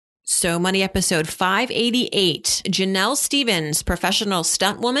So Money episode 588, Jenel Stevens, professional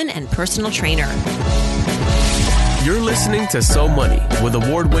stunt woman and personal trainer. You're listening to So Money with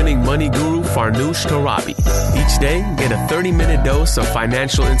award-winning money guru Farnoosh Torabi. Each day, get a 30-minute dose of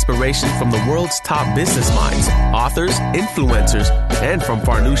financial inspiration from the world's top business minds, authors, influencers, and from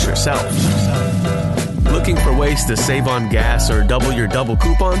Farnoosh herself. Looking for ways to save on gas or double your double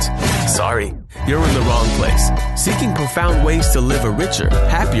coupons? Sorry, you're in the wrong place. Seeking profound ways to live a richer,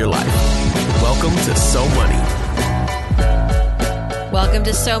 happier life. Welcome to So Money. Welcome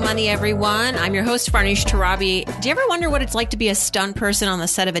to So Money, everyone. I'm your host, Farnoosh Torabi. Do you ever wonder what it's like to be a stunt person on the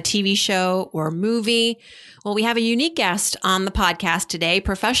set of a TV show or movie? Well, we have a unique guest on the podcast today,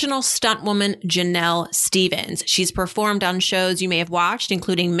 professional stunt woman Jenel Stevens. She's performed on shows you may have watched,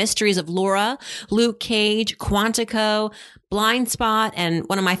 including Mysteries of Laura, Luke Cage, Quantico, Blind Spot, and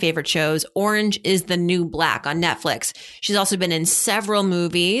one of my favorite shows, Orange is the New Black on Netflix. She's also been in several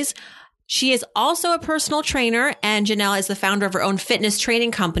movies. She is also a personal trainer, and Jenel is the founder of her own fitness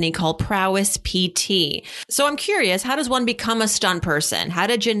training company called Prowess PT. So I'm curious, how does one become a stunt person? How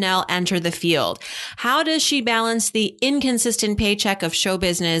did Jenel enter the field? How does she balance the inconsistent paycheck of show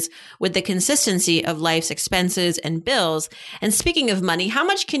business with the consistency of life's expenses and bills? And speaking of money, how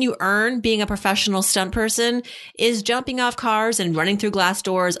much can you earn being a professional stunt person? Is jumping off cars and running through glass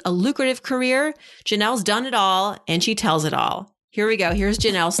doors a lucrative career? Jenel's done it all, and she tells it all. Here we go. Here's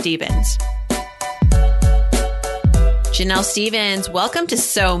Jenel Stevens. Jenel Stevens, welcome to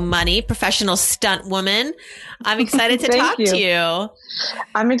So Money, professional stunt woman. I'm excited to talk to you.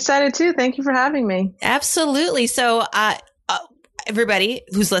 I'm excited too. Thank you for having me. Absolutely. So, everybody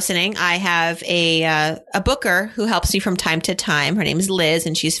who's listening, I have a booker who helps me from time to time. Her name is Liz,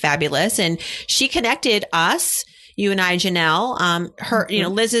 and she's fabulous. And she connected us. You and I, Jenel,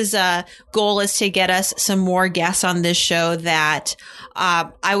 Liz's goal is to get us some more guests on this show that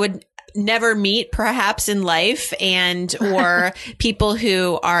I would never meet perhaps in life, and or people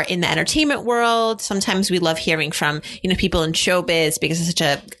who are in the entertainment world. Sometimes we love hearing from, people in showbiz because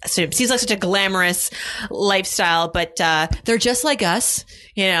it seems like such a glamorous lifestyle, but they're just like us,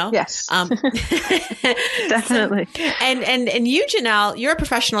 Yes. Definitely. And you, Jenel, you're a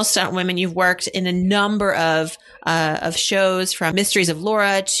professional stunt woman. You've worked in a number of shows, from Mysteries of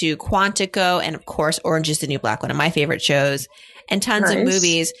Laura to Quantico, and of course, Orange is the New Black, one of my favorite shows, and tons of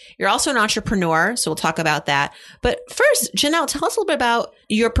movies. You're also an entrepreneur, so we'll talk about that. But first, Jenel, tell us a little bit about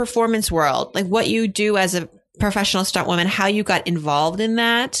your performance world, like what you do as a professional stunt woman, how you got involved in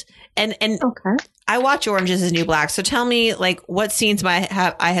that. And okay. I watch Orange is the New Black, so tell me, like, what scenes I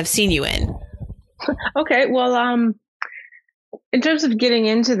have seen you in. Okay, well, in terms of getting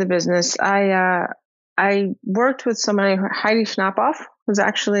into the business, I worked with somebody, Heidi Schnappoff, who's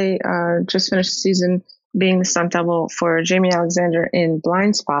actually just finished the season being the stunt double for Jamie Alexander in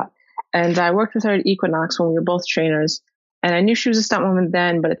Blind Spot. And I worked with her at Equinox when we were both trainers. And I knew she was a stunt woman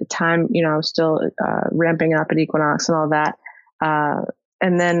then, but at the time, I was still ramping up at Equinox and all that.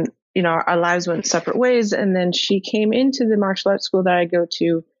 And then, our lives went separate ways. And then she came into the martial arts school that I go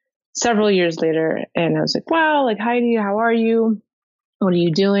to several years later. And I was like, wow, like, Heidi, how are you? What are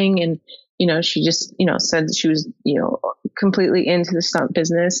you doing? And, she just, said that she was, completely into the stunt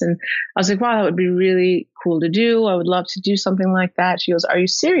business. And I was like, wow, that would be really cool to do. I would love to do something like that. She goes, are you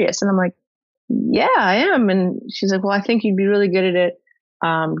serious? And I'm like, yeah, I am. And she's like, well, I think you'd be really good at it.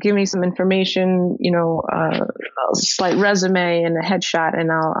 Give me some information, a slight resume and a headshot,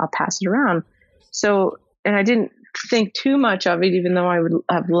 and I'll pass it around. So, and I didn't think too much of it, even though I would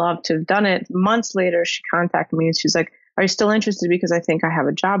have loved to have done it. Months later, she contacted me and she's like, are you still interested? Because I think I have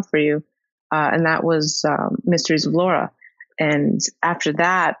a job for you. And that was Mysteries of Laura. And after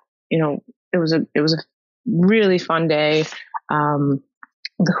that, it was a really fun day.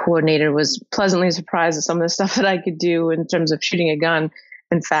 The coordinator was pleasantly surprised at some of the stuff that I could do in terms of shooting a gun.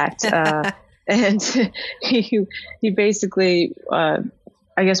 In fact, and he basically, I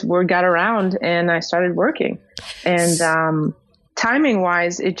guess, word got around, and I started working. And timing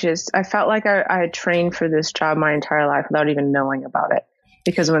wise, I felt like I had trained for this job my entire life without even knowing about it.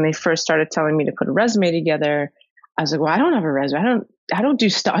 Because when they first started telling me to put a resume together, I was like, well, I don't have a resume. I don't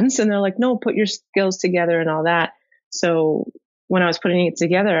do stunts. And they're like, no, put your skills together and all that. So when I was putting it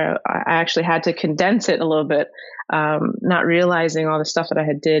together, I actually had to condense it a little bit, not realizing all the stuff that I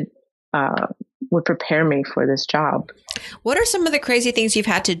had did would prepare me for this job. What are some of the crazy things you've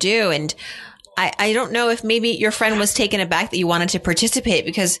had to do? And I don't know if maybe your friend was taken aback that you wanted to participate,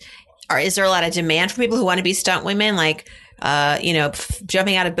 because is there a lot of demand for people who want to be stunt women? Like,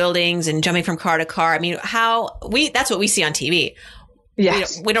 jumping out of buildings and jumping from car to car. I mean, that's what we see on TV.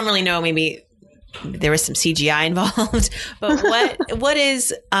 Yes. We don't really know maybe there was some CGI involved, but what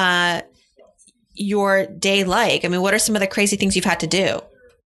is your day like? I mean, what are some of the crazy things you've had to do?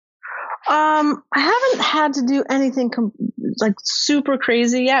 I haven't had to do anything like super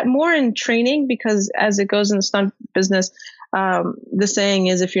crazy yet, more in training, because as it goes in the stunt business, the saying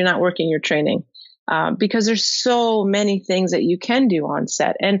is, if you're not working, you're training. Because there's so many things that you can do on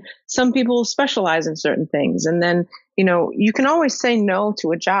set, and some people specialize in certain things. And then, you can always say no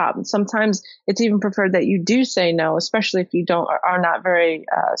to a job. And sometimes it's even preferred that you do say no, especially if you are not very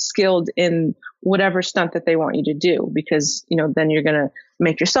skilled in whatever stunt that they want you to do, because, then you're going to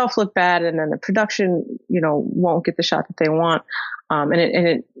make yourself look bad, and then the production, won't get the shot that they want. And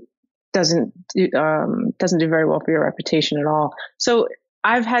it doesn't do very well for your reputation at all. So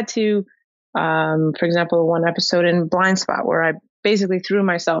I've had to, for example, one episode in Blind Spot where I basically threw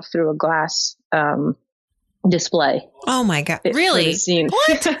myself through a glass display. Oh my God. Really?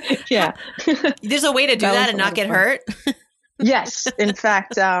 What? Yeah. There's a way to do that and not get hurt? Yes. In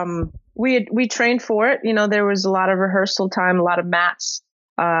fact, we trained for it. There was a lot of rehearsal time, a lot of mats.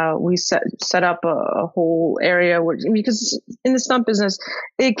 We set up a whole area because in the stunt business,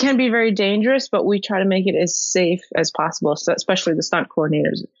 it can be very dangerous, but we try to make it as safe as possible, so especially the stunt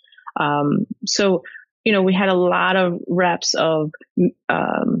coordinators. So, we had a lot of reps of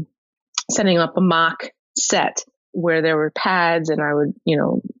setting up a mock set where there were pads, and I would,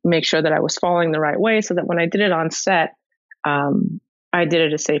 make sure that I was falling the right way so that when I did it on set, I did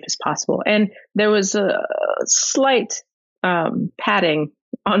it as safe as possible. And there was a slight padding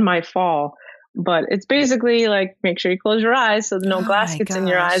on my fall, but it's basically like, make sure you close your eyes so no glass gets in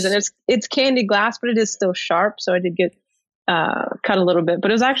your eyes. And it's candy glass, but it is still sharp. So I did get cut a little bit,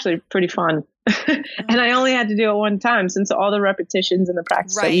 but it was actually pretty fun. And I only had to do it one time, since all the repetitions and the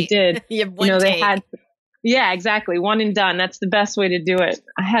practice that we did, they had, yeah, exactly. One and done. That's the best way to do it.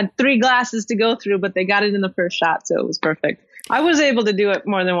 I had 3 glasses to go through, but they got it in the first shot. So it was perfect. I was able to do it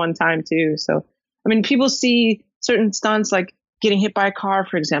more than one time too. So, I mean, people see certain stunts like getting hit by a car,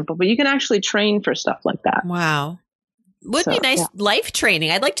 for example, but you can actually train for stuff like that. Wow. Would be nice life training.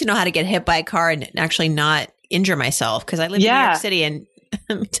 I'd like to know how to get hit by a car and actually not injure myself, because I live in New York City, and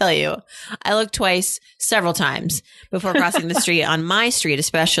let me tell you, I looked twice, several times before crossing the street, on my street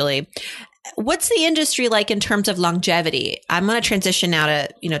especially. What's the industry like in terms of longevity? I'm going to transition now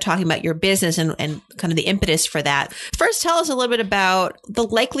to, talking about your business and kind of the impetus for that. First, tell us a little bit about the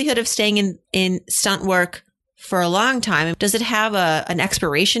likelihood of staying in stunt work for a long time. Does it have an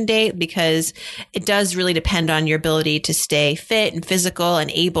expiration date? Because it does really depend on your ability to stay fit and physical and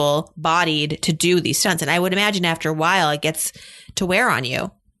able-bodied to do these stunts. And I would imagine after a while, it gets to wear on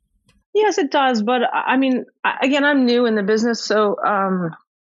you. Yes, it does. But I mean, again, I'm new in the business, so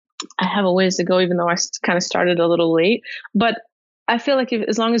I have a ways to go, even though I kind of started a little late. But I feel like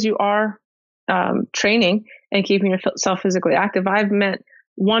as long as you are training and keeping yourself physically active, I've met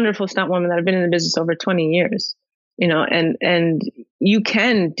wonderful stunt women that have been in the business over 20 years, and you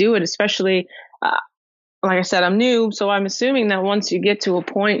can do it, especially, like I said, I'm new. So I'm assuming that once you get to a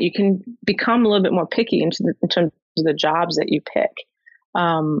point, you can become a little bit more picky in terms of the jobs that you pick.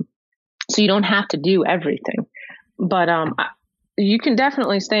 So you don't have to do everything, but you can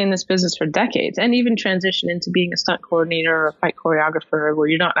definitely stay in this business for decades, and even transition into being a stunt coordinator or a fight choreographer, where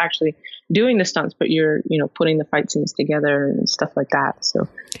you're not actually doing the stunts, but you're, putting the fight scenes together and stuff like that. So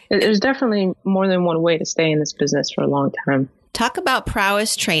there's definitely more than one way to stay in this business for a long time. Talk about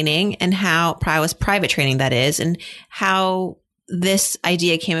prowess training and how prowess private training, that is, and how this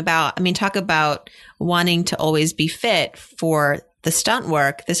idea came about. I mean, talk about wanting to always be fit for the stunt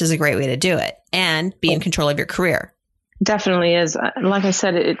work. This is a great way to do it and be in control of your career. Definitely is. Like I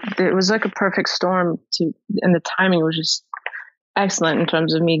said, it was like a perfect storm and the timing was just excellent in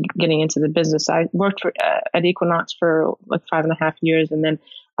terms of me getting into the business. I worked at Equinox for like 5.5 years, and then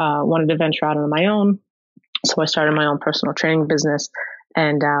wanted to venture out on my own. So I started my own personal training business,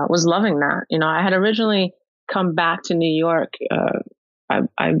 and was loving that. I had originally come back to New York.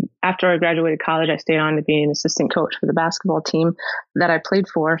 After I graduated college, I stayed on to be an assistant coach for the basketball team that I played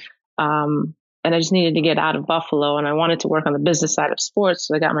for. And I just needed to get out of Buffalo, and I wanted to work on the business side of sports.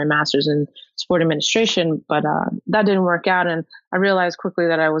 So I got my master's in sport administration, but that didn't work out. And I realized quickly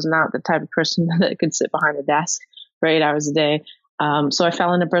that I was not the type of person that could sit behind a desk for 8 hours a day. So I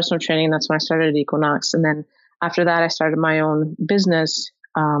fell into personal training. That's when I started at Equinox. And then after that, I started my own business.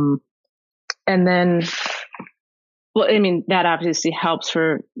 And then, that obviously helps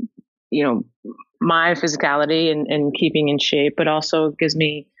for, my physicality and keeping in shape, but also gives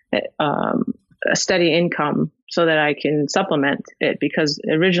me a steady income so that I can supplement it. Because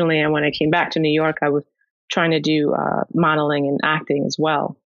originally, when I came back to New York, I was trying to do modeling and acting as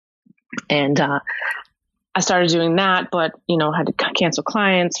well. And I started doing that, but, had to cancel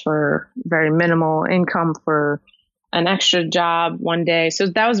clients for very minimal income for an extra job one day. So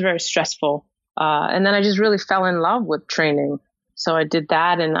that was very stressful. And then I just really fell in love with training. So I did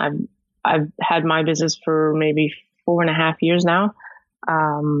that, and I've had my business for maybe 4.5 years now.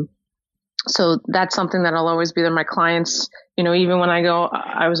 So that's something that I'll always be there. My clients, even when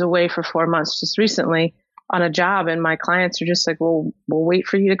I was away for 4 months just recently on a job, and my clients are just like, well, we'll wait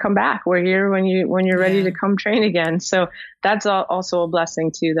for you to come back. We're here when you're ready to come train again. So that's also a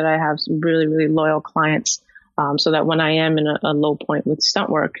blessing too, that I have some really, really loyal clients. So that when I am in a low point with stunt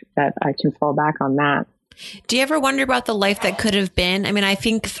work, that I can fall back on that. Do you ever wonder about the life that could have been? I mean, I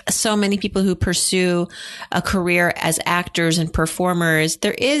think so many people who pursue a career as actors and performers,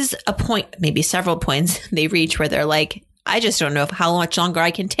 there is a point, maybe several points they reach where they're like, I just don't know how much longer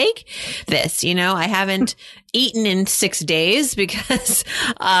I can take this. I haven't eaten in 6 days because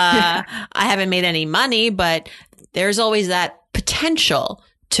I haven't made any money, but there's always that potential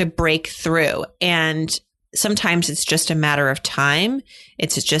to break through. And sometimes it's just a matter of time.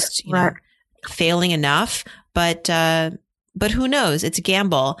 It's just, failing enough, but who knows? It's a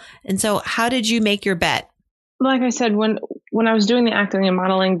gamble. And so how did you make your bet? Like I said, when I was doing the acting and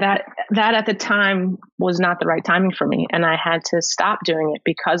modeling, that at the time was not the right timing for me. And I had to stop doing it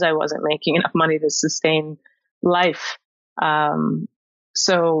because I wasn't making enough money to sustain life.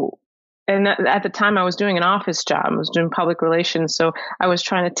 So, and at the time I was doing an office job. I was doing public relations. So I was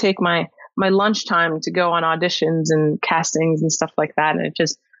trying to take my lunchtime to go on auditions and castings and stuff like that. And it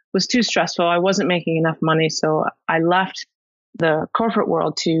just was too stressful. I wasn't making enough money. So I left the corporate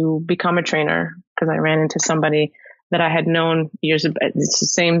world to become a trainer because I ran into somebody that I had known years ago. It's the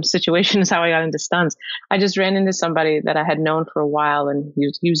same situation as how I got into stunts. I just ran into somebody that I had known for a while, and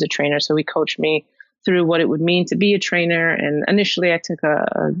he was a trainer. So he coached me through what it would mean to be a trainer. And initially I took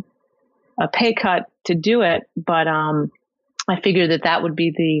a pay cut to do it, but I figured that would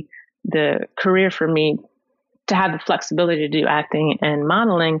be the career for me, to have the flexibility to do acting and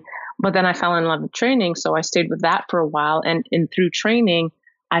modeling. But then I fell in love with training. So I stayed with that for a while. And through training,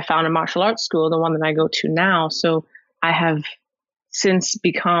 I found a martial arts school, the one that I go to now. So I have since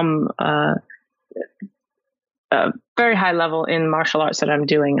become a very high level in martial arts that I'm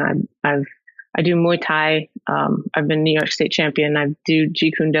doing. I do Muay Thai. I've been New York State champion. I do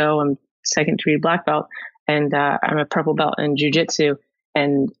Jeet Kune Do. I'm second degree black belt, and I'm a purple belt in jiu-jitsu.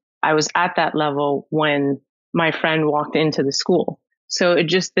 And I was at that level when my friend walked into the school. So it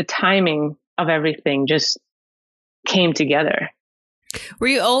just, the timing of everything just came together. Were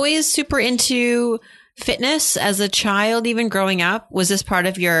you always super into fitness as a child, even growing up? Was this part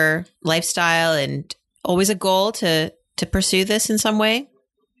of your lifestyle and always a goal to pursue this in some way?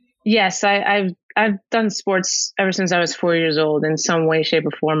 Yes, I've done sports ever since I was 4 years old in some way, shape,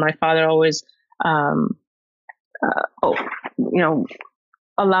 or form. My father always,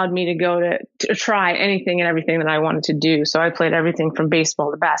 allowed me to go to try anything and everything that I wanted to do. So I played everything from baseball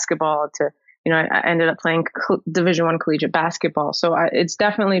to basketball to, I ended up playing Division I collegiate basketball. So it's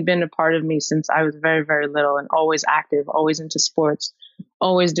definitely been a part of me since I was very, very little, and always active, always into sports,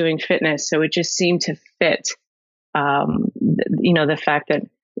 always doing fitness. So it just seemed to fit, the fact that,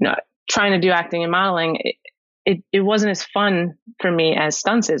 trying to do acting and modeling, it wasn't as fun for me as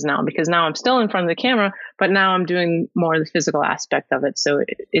stunts is now, because now I'm still in front of the camera, but now I'm doing more of the physical aspect of it. So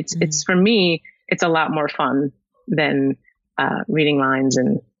it's for me, it's a lot more fun than reading lines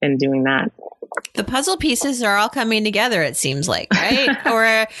and doing that. The puzzle pieces are all coming together, it seems like, right?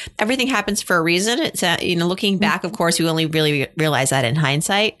 Or everything happens for a reason. It's, looking back, of course, we only really realize that in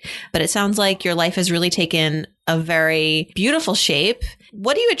hindsight, but it sounds like your life has really taken a very beautiful shape.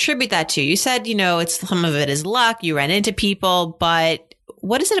 What do you attribute that to? You said, it's some of it is luck. You ran into people, but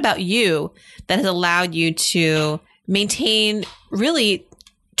what is it about you that has allowed you to maintain really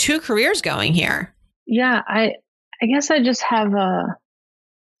 2 careers going here? Yeah, I guess I just have a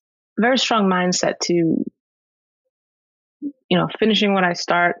very strong mindset to, finishing what I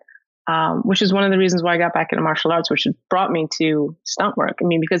start, which is one of the reasons why I got back into martial arts, which brought me to stunt work. I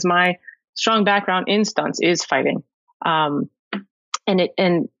mean, because my strong background in stunts is fighting.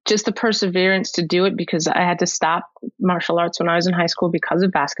 And just the perseverance to do it, because I had to stop martial arts when I was in high school because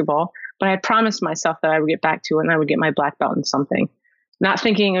of basketball, but I had promised myself that I would get back to it and I would get my black belt in something. Not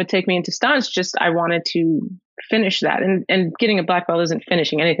thinking it would take me into stunts, just I wanted to finish that. And getting a black belt isn't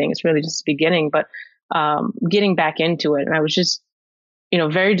finishing anything. It's really just the beginning, but getting back into it. And I was just,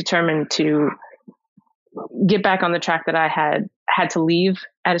 very determined to get back on the track that I had to leave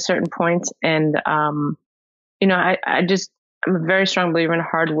at a certain point. And, I'm a very strong believer in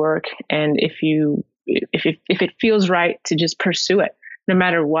hard work. And if it feels right, to just pursue it. no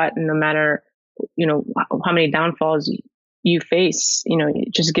matter what, and no matter, how many downfalls you face, you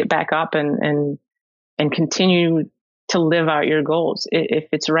just get back up and continue to live out your goals. If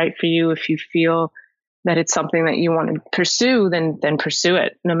it's right for you, if you feel that it's something that you want to pursue, then pursue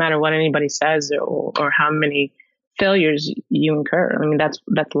it, no matter what anybody says or how many failures you incur. I mean, that's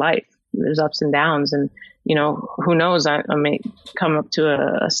life. There's ups and downs, and who knows? I may come up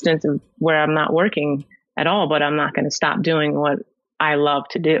to a stint of where I'm not working at all, but I'm not going to stop doing what I love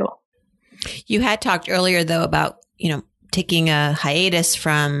to do. You had talked earlier, though, about taking a hiatus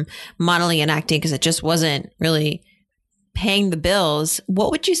from modeling and acting because it just wasn't really paying the bills.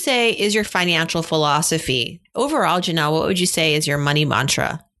 What would you say is your financial philosophy overall, Jenel? What would you say is your money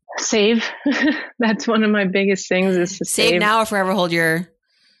mantra? Save. That's one of my biggest things, is to save now or forever hold your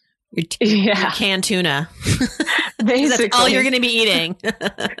canned tuna. Basically, that's all you're going to be eating.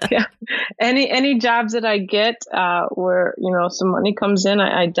 Yeah. Any jobs that I get where some money comes in,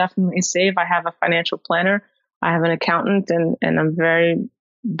 I definitely save. I have a financial planner. I have an accountant, and I'm very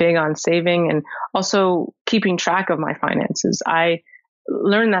big on saving and also keeping track of my finances. I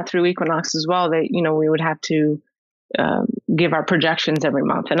learned that through Equinox as well. That we would have to give our projections every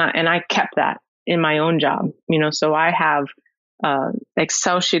month, and I kept that in my own job. So I have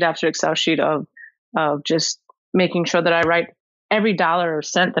Excel sheet after Excel sheet of just making sure that I write every dollar or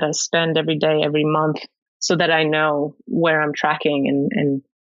cent that I spend every day, every month, so that I know where I'm tracking and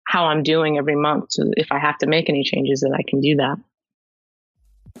how I'm doing every month. So if I have to make any changes, that I can do that.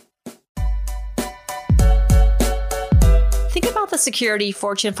 Think about the security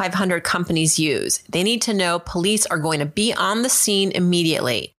Fortune 500 companies use. They need to know police are going to be on the scene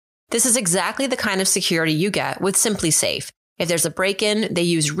immediately. This is exactly the kind of security you get with SimpliSafe. If there's a break-in, they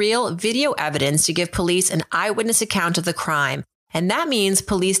use real video evidence to give police an eyewitness account of the crime. And that means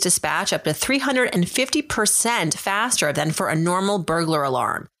police dispatch up to 350% faster than for a normal burglar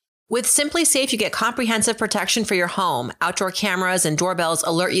alarm. With SimpliSafe, you get comprehensive protection for your home. Outdoor cameras and doorbells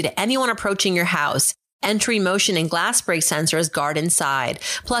alert you to anyone approaching your house. Entry, motion, and glass break sensors guard inside.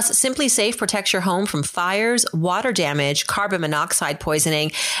 Plus, SimpliSafe protects your home from fires, water damage, carbon monoxide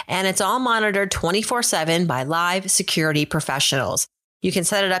poisoning, and it's all monitored 24/7 by live security professionals. You can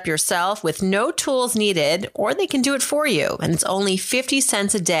set it up yourself with no tools needed, or they can do it for you, and it's only 50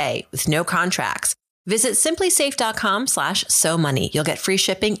 cents a day with no contracts. Visit simplysafe.com/SoMoney. You'll get free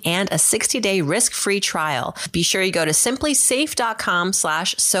shipping and a 60-day risk-free trial. Be sure you go to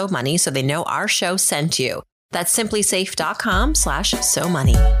simplysafe.com/SoMoney so they know our show sent you. That's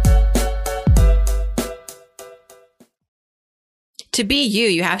simplysafe.com/SoMoney. To be you,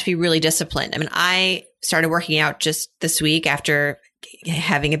 you have to be really disciplined. I mean, I started working out just this week after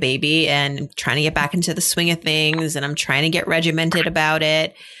having a baby and trying to get back into the swing of things, and I'm trying to get regimented about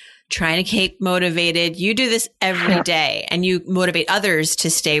it. Trying to keep motivated. You do this every day and you motivate others to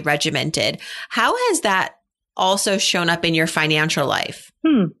stay regimented. How has that also shown up in your financial life?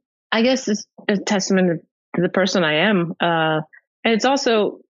 I guess it's a testament to the person I am. And it's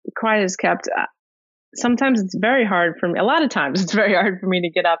also quiet as kept. Sometimes it's very hard for me. A lot of times it's very hard for me to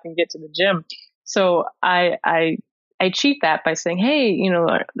get up and get to the gym. So I cheat that by saying, hey,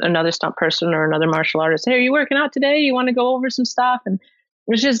 another stunt person or another martial artist, hey, are you working out today? You want to go over some stuff? And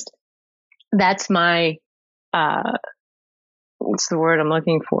it's just, that's my, what's the word I'm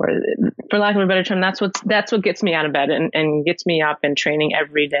looking for? For lack of a better term, that's what gets me out of bed and gets me up and training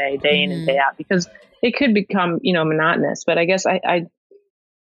every day, day in and day out, because it could become, monotonous. But I guess I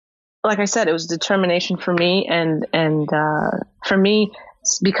like I said, it was determination for me. And for me,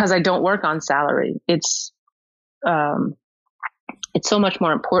 because I don't work on salary, it's so much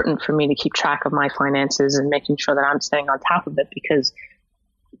more important for me to keep track of my finances and making sure that I'm staying on top of it, because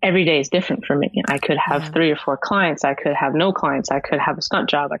every day is different for me. I could have 3 or 4 clients. I could have no clients. I could have a stunt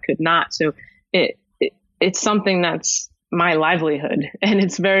job. I could not. So it's something that's my livelihood. And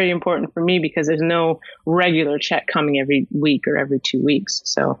it's very important for me because there's no regular check coming every week or every 2 weeks.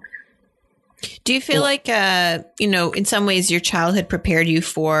 So do you feel like, in some ways your childhood prepared you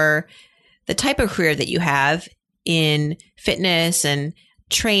for the type of career that you have in fitness and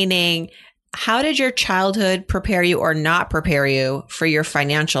training? How did your childhood prepare you or not prepare you for your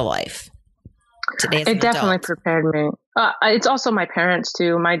financial life today? It definitely prepared me. It's also my parents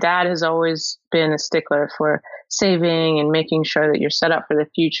too. My dad has always been a stickler for saving and making sure that you're set up for the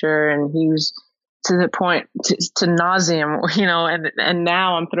future. And he was to the point to nauseam, and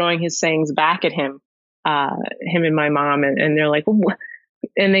now I'm throwing his sayings back at him and my mom, and they're like, what?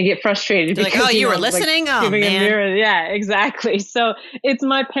 And they get frustrated. They're because, like, you were listening? Like, oh, man. Yeah, exactly. So it's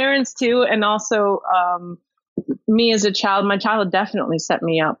my parents too. And also me as a child, my childhood definitely set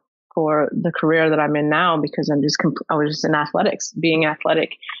me up for the career that I'm in now, because I was just in athletics. Being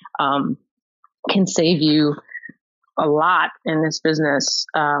athletic can save you a lot in this business,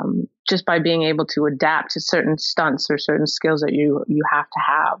 just by being able to adapt to certain stunts or certain skills that you have to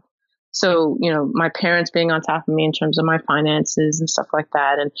have. So, my parents being on top of me in terms of my finances and stuff like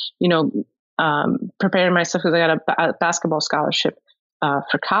that. And, preparing myself, because I got a basketball scholarship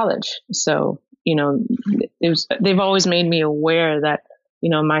for college. So, they've always made me aware that,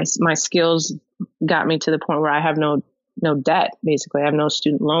 my skills got me to the point where I have no debt. Basically, I have no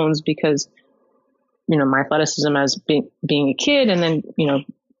student loans because, my athleticism as being a kid, and then,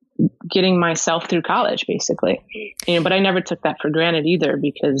 getting myself through college, basically. But I never took that for granted either,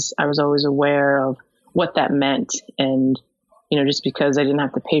 because I was always aware of what that meant. And, just because I didn't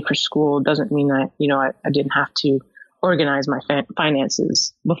have to pay for school doesn't mean that, I didn't have to organize my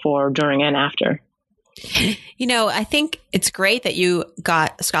finances before, during, and after. I think it's great that you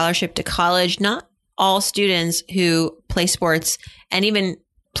got a scholarship to college. Not all students who play sports, and even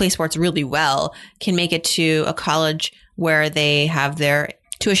play sports really well, can make it to a college where they have their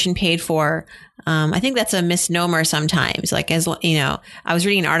tuition paid for. I think that's a misnomer sometimes. Like, as I was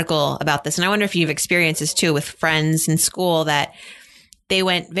reading an article about this, and I wonder if you've experienced this too with friends in school, that they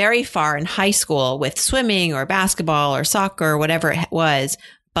went very far in high school with swimming or basketball or soccer or whatever it was,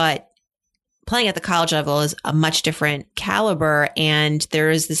 but playing at the college level is a much different caliber. And there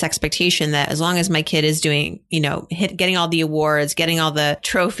is this expectation that as long as my kid is doing, getting all the awards, getting all the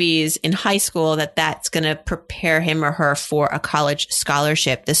trophies in high school, that's going to prepare him or her for a college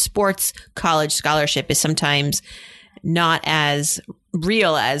scholarship. The sports college scholarship is sometimes not as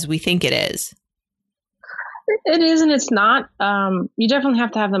real as we think it is. It is, and it's not. You definitely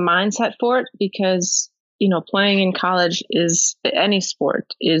have to have the mindset for it, because, playing in college any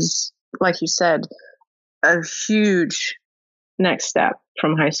sport is, like you said, a huge next step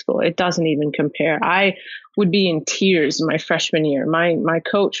from high school. It doesn't even compare. I would be in tears my freshman year. My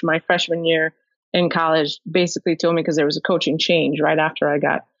coach, my freshman year in college, basically told me, because there was a coaching change right after I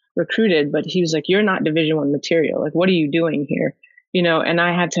got recruited, but he was like, "You're not Division I material. Like, what are you doing here?" And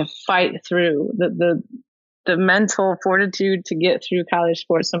I had to fight through the mental fortitude to get through college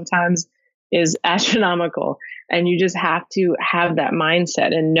sports sometimes is astronomical. And you just have to have that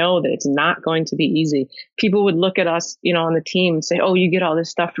mindset and know that it's not going to be easy. People would look at us, on the team and say, "Oh, you get all this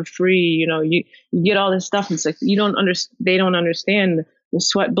stuff for free. You get all this stuff." And it's like, they don't understand the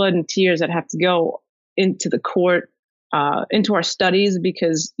sweat, blood, and tears that have to go into the court, into our studies,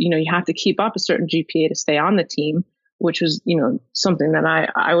 because, you have to keep up a certain GPA to stay on the team, which was, something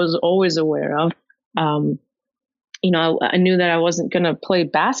that I was always aware of. I knew that I wasn't going to play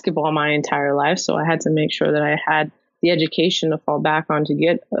basketball my entire life, so I had to make sure that I had the education to fall back on to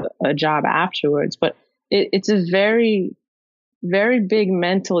get a job afterwards. But it's a very, very big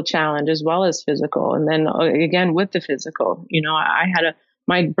mental challenge as well as physical. And then again, with the physical,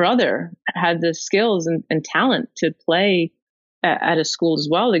 my brother had the skills and talent to play at a school as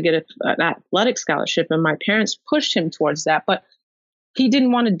well to get an athletic scholarship, and my parents pushed him towards that. But he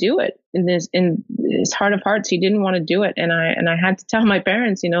didn't want to do it in his heart of hearts. He didn't want to do it. And I had to tell my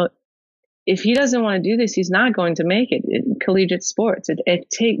parents, if he doesn't want to do this, he's not going to make it in collegiate sports.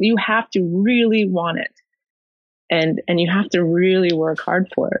 You have to really want it. And you have to really work hard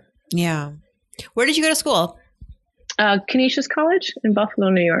for it. Yeah. Where did you go to school? Canisius College in Buffalo,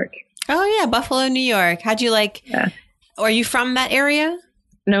 New York. Oh yeah. Buffalo, New York. How'd you Yeah. Are you from that area?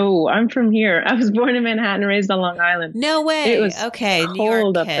 No, I'm from here. I was born in Manhattan, raised on Long Island. No way. It was okay. cold New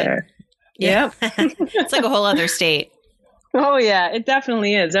York up kid. there. Yeah. Yep. It's like a whole other state. Oh yeah, it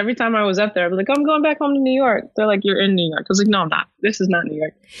definitely is. Every time I was up there, I was like, "I'm going back home to New York." They're like, "You're in New York." I was like, "No, I'm not. This is not New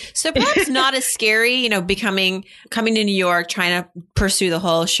York." So perhaps not as scary, coming to New York, trying to pursue the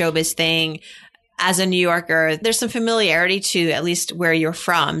whole showbiz thing as a New Yorker. There's some familiarity to at least where you're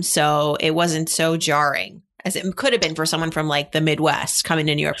from, so it wasn't so jarring as it could have been for someone from like the Midwest coming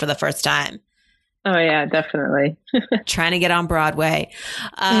to New York for the first time. Oh yeah, definitely. Trying to get on Broadway.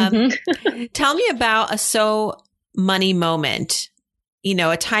 Tell me about a so money moment,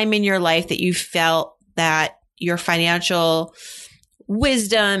 a time in your life that you felt that your financial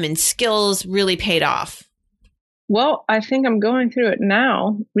wisdom and skills really paid off. Well, I think I'm going through it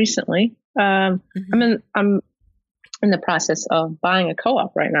now recently. I'm in the process of buying a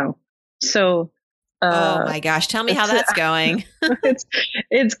co-op right now. So oh my gosh, tell me how that's going.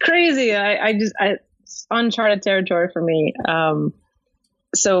 it's crazy. It's uncharted territory for me.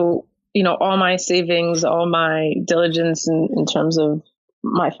 So, all my savings, all my diligence in terms of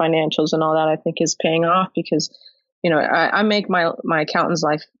my financials and all that, I think is paying off because, I make my accountant's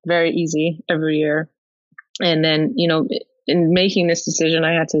life very easy every year. And then, in making this decision,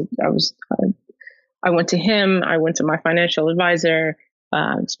 I went to him, I went to my financial advisor,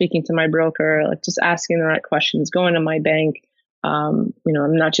 speaking to my broker, like just asking the right questions, going to my bank. I'm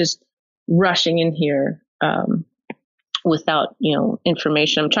not just rushing in here without,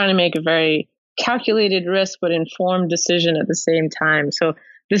 information. I'm trying to make a very calculated risk, but informed decision at the same time. So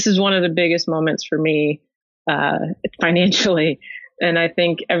this is one of the biggest moments for me financially. And I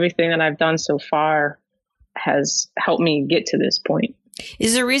think everything that I've done so far has helped me get to this point.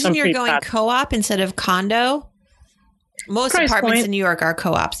 Is the reason you're going co-op instead of condo? Most apartments in New York are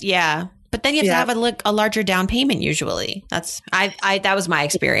co-ops. Yeah. But then you have to have a larger down payment usually. That was my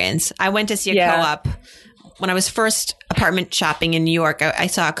experience. I went to see a co-op when I was first apartment shopping in New York. I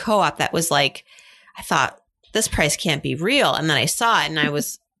saw a co-op that was like, I thought this price can't be real. And then I saw it and I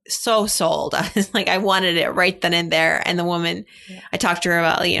was so sold. I was like, I wanted it right then and there. And the woman, I talked to her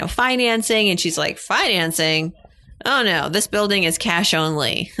about, financing, and she's like, financing? Oh no, this building is cash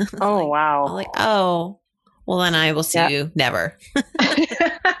only. Oh, wow. I'm like, oh, well then I will see you never.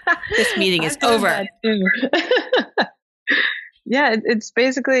 This meeting is over. Yeah, it's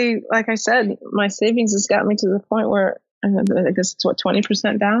basically, like I said, my savings has got me to the point where I guess it's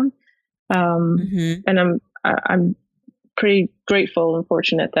 20% down. And I'm pretty grateful and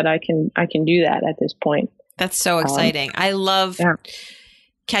fortunate that I can do that at this point. That's so exciting. I love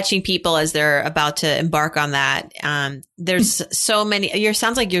catching people as they're about to embark on that. There's so many,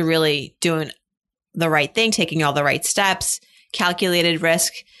 sounds like you're really doing the right thing, taking all the right steps, calculated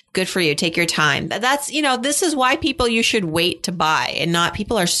risk. Good for you. Take your time. That's, this is why you should wait to buy, and not,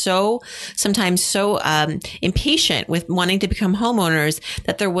 people are sometimes so impatient with wanting to become homeowners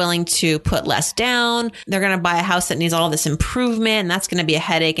that they're willing to put less down. They're going to buy a house that needs all this improvement, and that's going to be a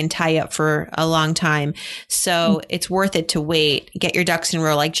headache and tie you up for a long time. So it's worth it to wait, get your ducks in a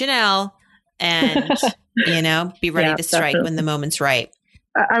row like Jenel, and, be ready to strike when the moment's right.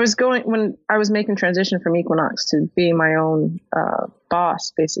 When I was making transition from Equinox to being my own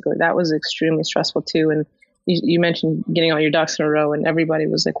boss, basically, that was extremely stressful too. And you mentioned getting all your ducks in a row, and everybody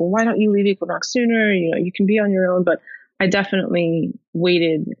was like, well, why don't you leave Equinox sooner? You can be on your own. But I definitely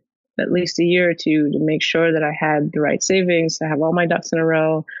waited at least a year or two to make sure that I had the right savings, to have all my ducks in a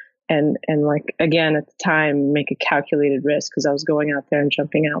row. And like, again, at the time, make a calculated risk, because I was going out there and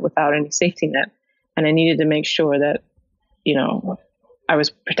jumping out without any safety net. And I needed to make sure that, I was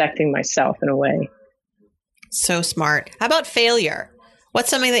protecting myself in a way. So smart. How about failure? What's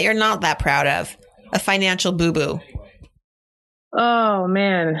something that you're not that proud of? A financial boo-boo? Oh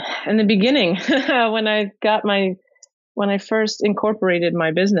man. In the beginning, when I first incorporated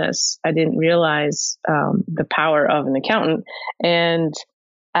my business, I didn't realize the power of an accountant. And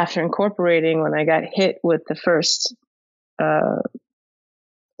after incorporating, when I got hit with the first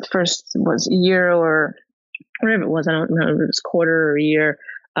was a year or whatever it was, I don't know if it was quarter or a year,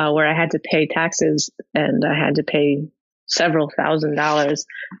 where I had to pay taxes, and I had to pay several $1,000s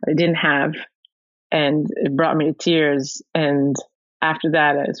I didn't have, and it brought me to tears. And after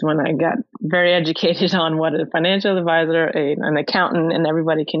that is when I got very educated on what a financial advisor, an accountant, and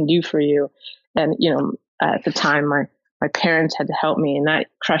everybody can do for you. And, at the time, my parents had to help me, and that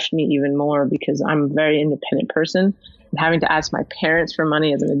crushed me even more, because I'm a very independent person. And having to ask my parents for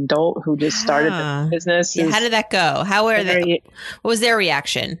money as an adult who just started the business. Yeah, how did that go? What was their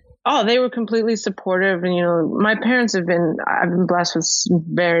reaction? Oh, they were completely supportive. And, my parents I've been blessed with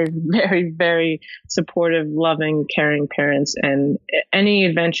very, very, very supportive, loving, caring parents. And any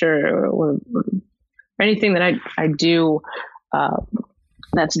adventure or anything that I do,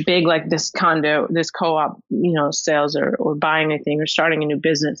 that's big, like this co-op, sales or buying anything or starting a new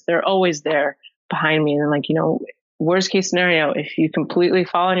business, they're always there behind me. And like, worst case scenario, if you completely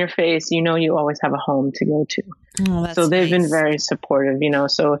fall on your face, you always have a home to go to. Oh, so they've nice. been very supportive,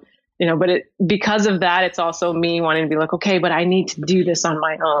 but because of that, it's also me wanting to be like, okay, but I need to do this on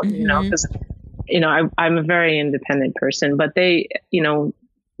my own, because, I'm a very independent person, but they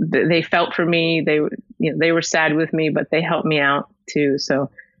they felt for me. They were sad with me, but they helped me out too.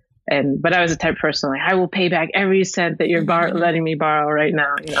 So, but I was the type of person like, I will pay back every cent that you're letting me borrow right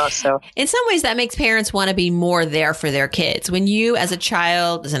now, so. In some ways that makes parents want to be more there for their kids. When you, as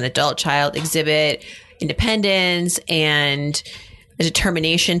an adult child, exhibit independence and a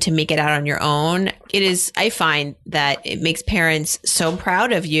determination to make it out on your own, I find that it makes parents so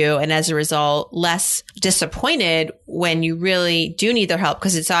proud of you, and as a result, less disappointed when you really do need their help,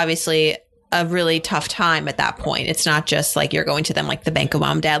 because it's obviously a really tough time at that point. It's not just like you're going to them like the bank of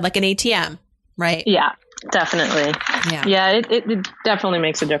mom and dad, like an ATM, right? Yeah, definitely. Yeah, it definitely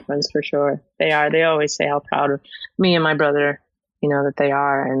makes a difference for sure. They always say how proud of me and my brother, that they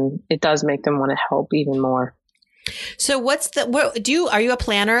are, and it does make them want to help even more. So are you a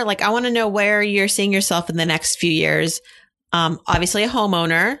planner? Like, I want to know where you're seeing yourself in the next few years. Obviously a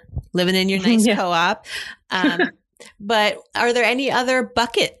homeowner living in your nice co-op. But are there any other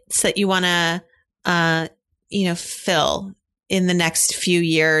buckets that you want to, fill in the next few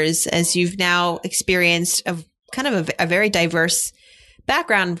years as you've now experienced a very diverse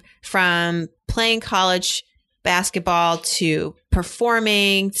background from playing college basketball to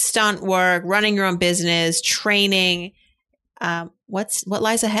performing, stunt work, running your own business, training? What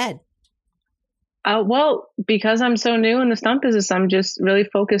lies ahead? Well, because I'm so new in the stunt business, I'm just really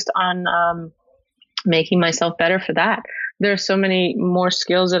focused on making myself better for that. There are so many more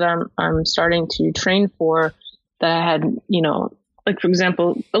skills that I'm starting to train for that I had, like, for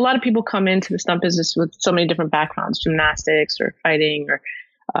example, a lot of people come into the stunt business with so many different backgrounds, gymnastics or fighting or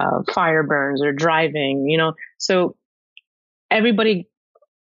fire burns or driving, so everybody,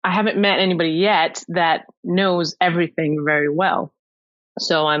 I haven't met anybody yet that knows everything very well.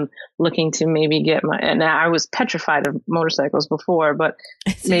 So I'm looking to maybe get and I was petrified of motorcycles before, but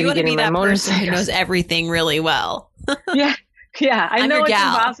so maybe you want to getting be that my person motorcycle who knows everything really well. Yeah. I know it's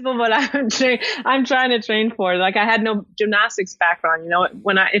gal. impossible, but I'm trying to train for it. Like, I had no gymnastics background.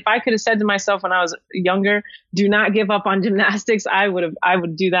 If I could have said to myself when I was younger, do not give up on gymnastics, I would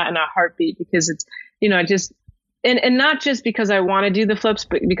do that in a heartbeat, because it's, and not just because I want to do the flips,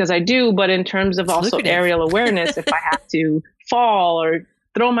 but because I do, but in terms of also aerial awareness, if I have to fall or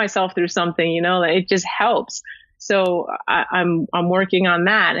throw myself through something, it just helps. So I'm working on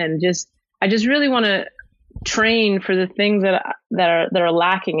that, and I just really want to train for the things that are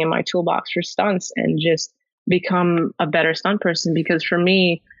lacking in my toolbox for stunts, and just become a better stunt person. Because for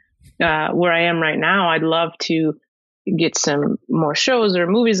me, where I am right now, I'd love to get some more shows or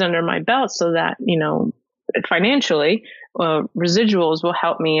movies under my belt, so that, financially, residuals will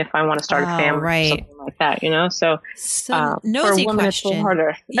help me if I want to start a family, or something like that, so nosy for a woman, question. it's a little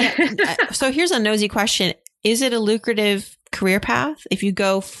harder. So here's a nosy question. Is it a lucrative career path if you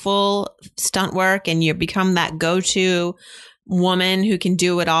go full stunt work and you become that go-to woman who can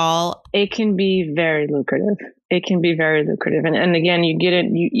do it all? It can be very lucrative. And again,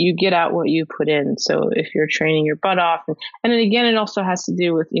 you get out what you put in. So if you're training your butt off, and then again, it also has to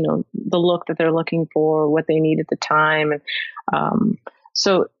do with, the look that they're looking for, what they need at the time. And,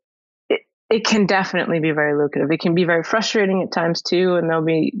 so it can definitely be very lucrative. It can be very frustrating at times too. And there'll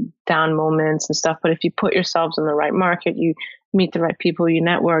be down moments and stuff, but if you put yourselves in the right market, you meet the right people, you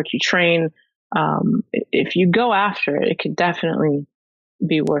network, you train, if you go after it, it could definitely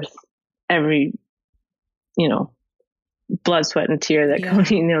be worth every, blood, sweat, and tear that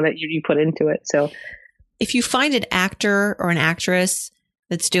that you put into it. So if you find an actor or an actress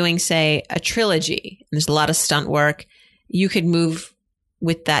that's doing, say, a trilogy, and there's a lot of stunt work, you could move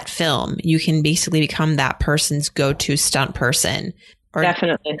with that film. You can basically become that person's go-to stunt person.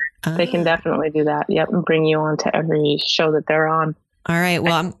 Definitely. They can definitely do that. Yep. And bring you on to every show that they're on. All right.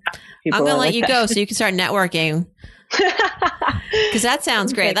 Well, I'm going to let you go so you can start networking. Because that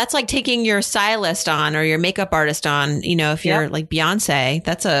sounds great. That's like taking your stylist on or your makeup artist on, if you're like Beyonce,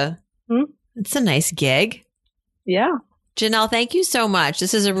 that's a nice gig. Yeah. Jenel, thank you so much.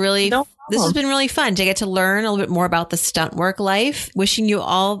 This has been really fun to get to learn a little bit more about the stunt work life. Wishing you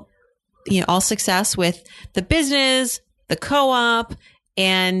all success with the business, the co-op,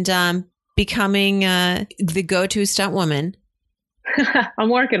 and becoming the go-to stunt woman. I'm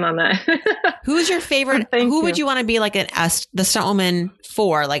working on that. Who's your favorite? Would you want to be like the stunt woman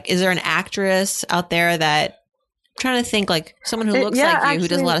for? Like, is there an actress out there that, I'm trying to think, like someone who looks like you, who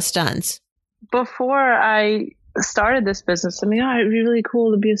does a lot of stunts? Before I started this business, it'd be really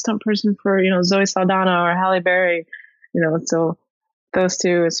cool to be a stunt person for, Zoe Saldana or Halle Berry, so those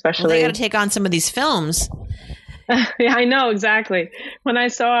two especially. Well, they got to take on some of these films. Yeah, I know, exactly. When I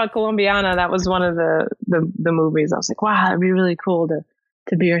saw Colombiana, that was one of the movies. I was like, wow, that'd be really cool to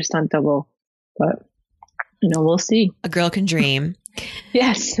be her stunt double. But, we'll see. A girl can dream.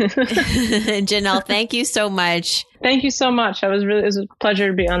 Yes. Jenel, thank you so much. Thank you so much. It was a pleasure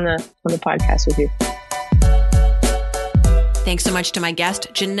to be on the podcast with you. Thanks so much to my guest,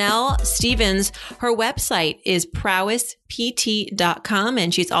 Jenel Stevens. Her website is prowesspt.com,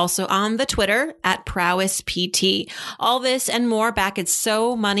 and she's also on the Twitter at prowesspt. All this and more back at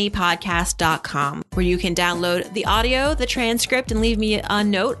SoMoneyPodcast.com, where you can download the audio, the transcript, and leave me a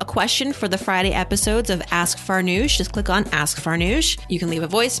note, a question for the Friday episodes of Ask Farnoosh. Just click on Ask Farnoosh. You can leave a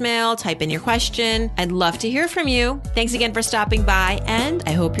voicemail, type in your question. I'd love to hear from you. Thanks again for stopping by, and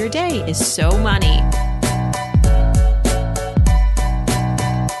I hope your day is so money.